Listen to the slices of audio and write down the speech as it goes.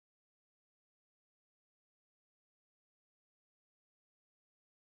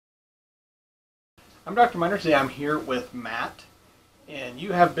I'm Dr. Miner. Today I'm here with Matt, and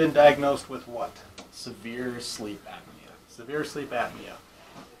you have been diagnosed with what? Severe sleep apnea. Severe sleep apnea.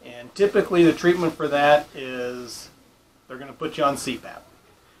 And typically the treatment for that is they're going to put you on CPAP.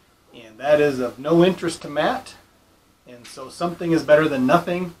 And that is of no interest to Matt, and so something is better than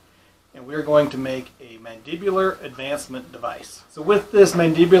nothing, and we're going to make a mandibular advancement device. So with this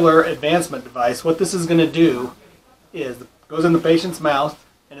mandibular advancement device, what this is going to do is it goes in the patient's mouth,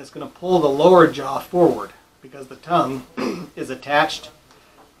 and it's going to pull the lower jaw forward because the tongue is attached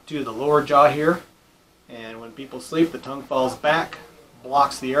to the lower jaw here, and when people sleep, the tongue falls back,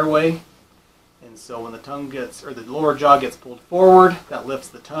 blocks the airway, and so when the tongue gets, or the lower jaw gets pulled forward, that lifts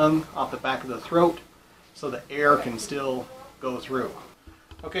the tongue off the back of the throat so the air can still go through.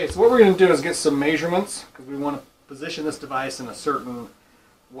 Okay, so what we're going to do is get some measurements because we want to position this device in a certain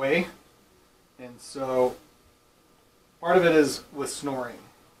way. And so part of it is with snoring.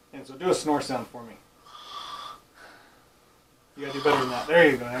 And so do a snore sound for me. You got to do better than that. There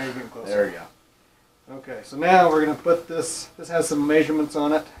you go. Now you're getting closer. There we go. Okay, so now we're going to put this has some measurements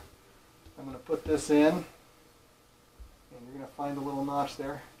on it. I'm going to put this in, and you're going to find a little notch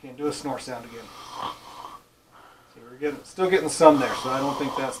there. Okay, do a snore sound again. So we're still getting some there, so I don't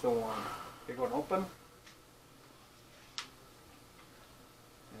think that's the one. Okay, go and open.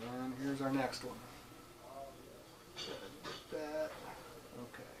 And here's our next one. That.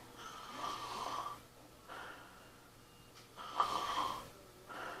 Okay.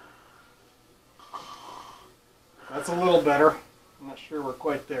 That's a little better. I'm not sure we're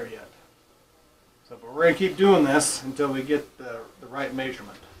quite there yet. But we're going to keep doing this until we get the right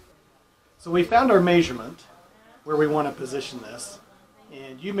measurement. So we found our measurement where we want to position this,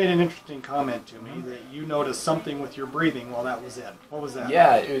 and you made an interesting comment to me that you noticed something with your breathing while that was in. What was that?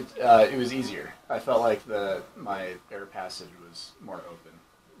 Yeah, it was easier. I felt like my air passage was more open.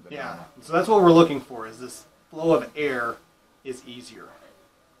 Yeah, normal. so that's what we're looking for, is this flow of air is easier.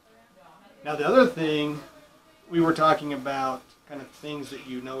 Now the other thing, we were talking about kind of things that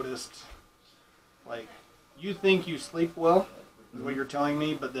you noticed. Like, you think you sleep well, is what you're telling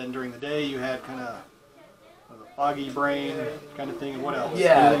me, but then during the day you had kind of a foggy brain kind of thing, and what else?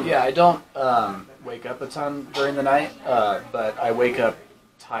 Yeah, I don't wake up a ton during the night, but I wake up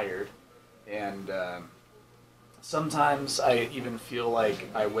tired, and sometimes I even feel like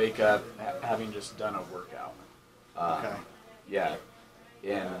I wake up having just done a workout. Okay. Yeah,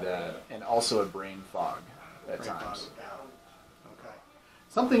 and also a brain fog at Brain times. fog, yeah. Okay.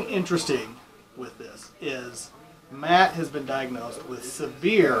 Something interesting with this is Matt has been diagnosed with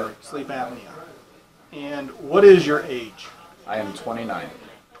severe sleep apnea. And what is your age? I am 29.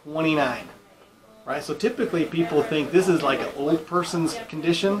 29. Right? So typically people think this is like an old person's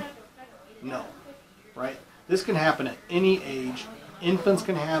condition. No. Right? This can happen at any age. Infants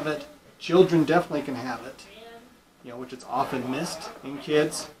can have it. Children definitely can have it. Which is often missed in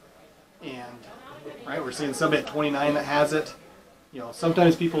kids. And right, we're seeing somebody at 29 that has it.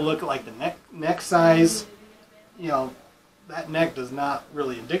 Sometimes people look at like the neck size. That neck is not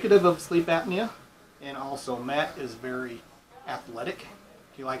really indicative of sleep apnea. And also Matt is very athletic.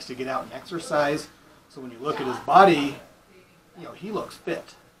 He likes to get out and exercise. So when you look at his body, he looks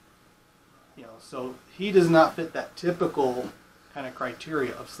fit. So he does not fit that typical kind of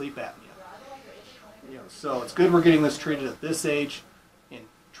criteria of sleep apnea. So it's good we're getting this treated at this age. And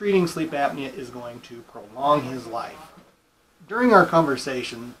treating sleep apnea is going to prolong his life. During our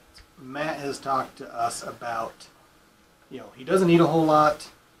conversation, Matt has talked to us about, he doesn't eat a whole lot,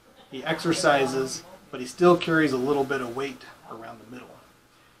 he exercises, but he still carries a little bit of weight around the middle.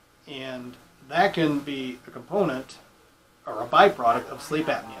 And that can be a component or a byproduct of sleep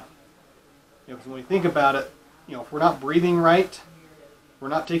apnea. Because when we think about it, if we're not breathing right, we're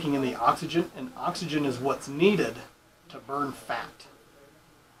not taking in the oxygen, and oxygen is what's needed to burn fat.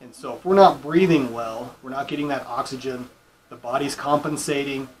 And so if we're not breathing well, we're not getting that oxygen, the body's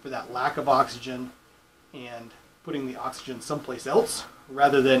compensating for that lack of oxygen and putting the oxygen someplace else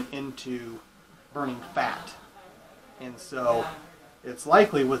rather than into burning fat. And so it's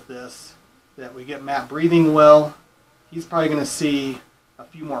likely with this that we get Matt breathing well. He's probably going to see a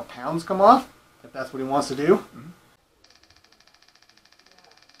few more pounds come off if that's what he wants to do. Mm-hmm.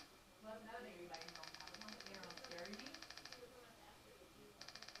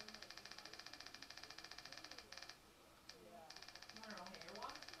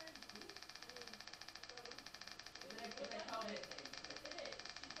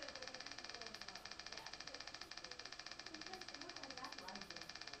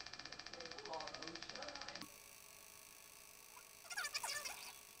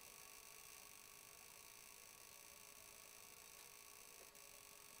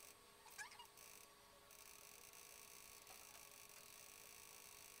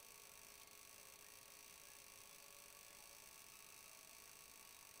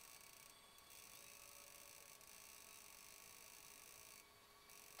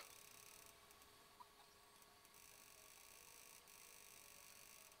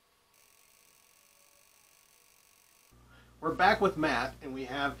 We're back with Matt, and we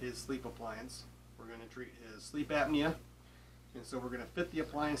have his sleep appliance. We're going to treat his sleep apnea, and so we're going to fit the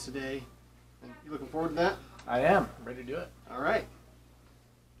appliance today. And you looking forward to that? I am. I'm ready to do it. All right.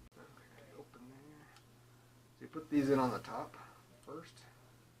 Okay, open there. So you put these in on the top first.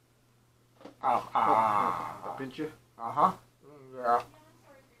 I'll pinch you. Uh-huh. Yeah. Where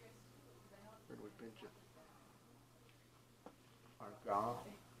do we pinch it? My gum.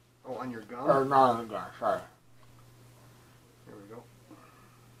 Oh, on your gum? Or not on the gum, sorry. There we go.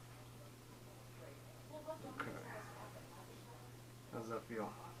 Okay. How does that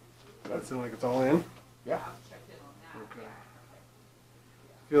feel? Does that seem like it's all in? Yeah. Okay.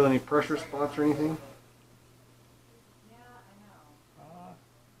 Feel any pressure spots or anything?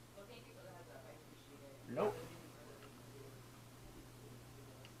 Nope.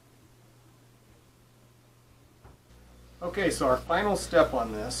 Okay, so our final step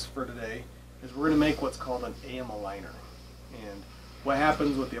on this for today is we're going to make what's called an AM aligner. And what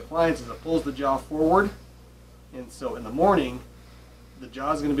happens with the appliance is it pulls the jaw forward, and so in the morning the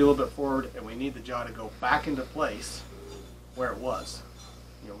jaw is going to be a little bit forward, and we need the jaw to go back into place where it was.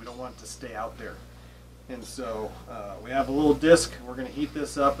 You know, we don't want it to stay out there. And so we have a little disc. We're going to heat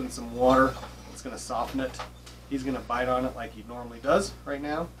this up in some water. It's going to soften it. He's going to bite on it like he normally does right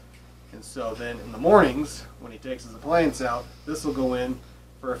now. And so then in the mornings, when he takes his appliance out, this will go in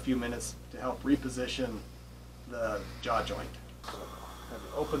for a few minutes to help reposition the jaw joint. So have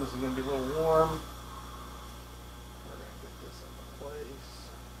it open. This is going to be a little warm. We're going to get this into place.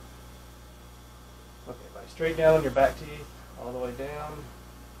 Okay, bite straight down on your back teeth, all the way down.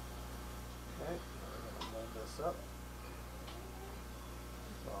 Okay, we're going to mold this up.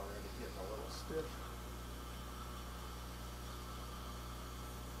 It's already getting a little stiff.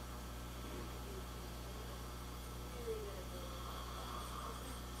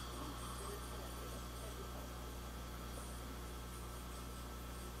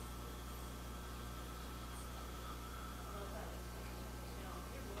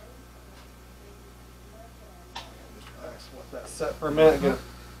 Let that set for a minute, get it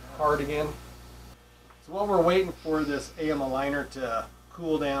hard again. So while we're waiting for this AM aligner to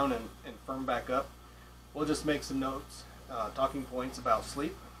cool down and firm back up, we'll just make some notes, talking points about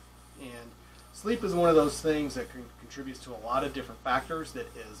sleep. And sleep is one of those things that contributes to a lot of different factors that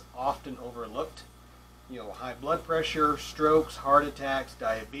is often overlooked. You know, high blood pressure, strokes, heart attacks,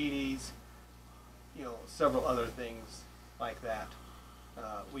 diabetes, you know, several other things like that.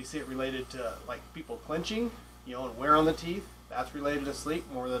 We see it related to like people clenching, you know, and wear on the teeth. That's related to sleep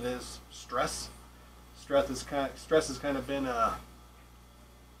more than it is stress. Stress has kind of been a,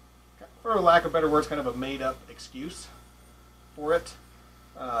 for lack of better words, kind of a made-up excuse for it.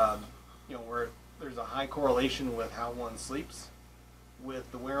 You know, where there's a high correlation with how one sleeps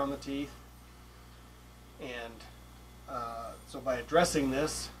with the wear on the teeth. And so by addressing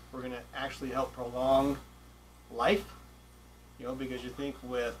this, we're going to actually help prolong life. You know, because you think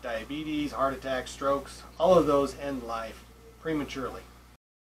with diabetes, heart attacks, strokes, all of those end life prematurely.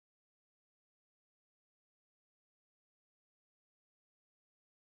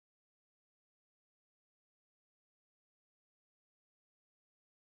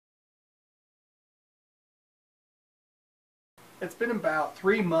 It's been about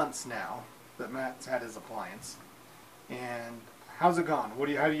 3 months now that Matt's had his appliance. And how's it gone?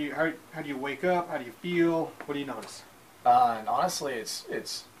 How do you wake up? How do you feel? What do you notice? And honestly,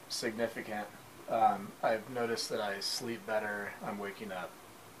 it's significant. I've noticed that I sleep better. I'm waking up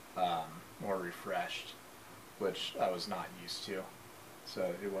more refreshed, which I was not used to.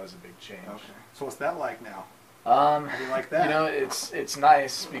 So it was a big change. Okay. So what's that like now? How do you like that? You know, it's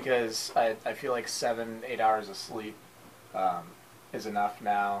nice because I feel like 7-8 hours of sleep is enough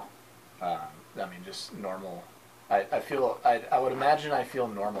now. I mean, just normal. I would imagine I feel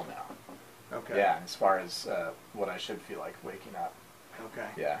normal now. Okay. Yeah, as far as what I should feel like waking up. Okay.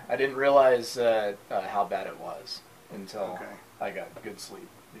 Yeah, I didn't realize how bad it was until Okay. I got good sleep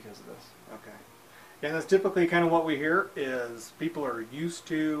because of this. Okay. Yeah, and that's typically kind of what we hear is people are used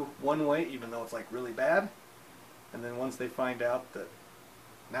to one way, even though it's like really bad. And then once they find out that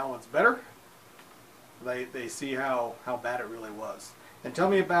now it's better, they see how bad it really was. And tell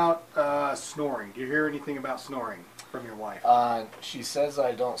me about snoring. Do you hear anything about snoring from your wife? She says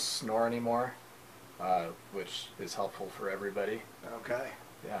I don't snore anymore, which is helpful for everybody. Okay.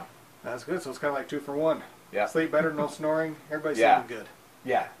 Yeah. That's good. So it's kind of like 2 for 1. Yeah. Sleep better, no snoring. Everybody's Yeah. sleeping good.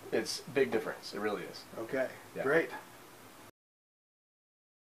 Yeah, it's a big difference. It really is. Okay. Yeah. Great.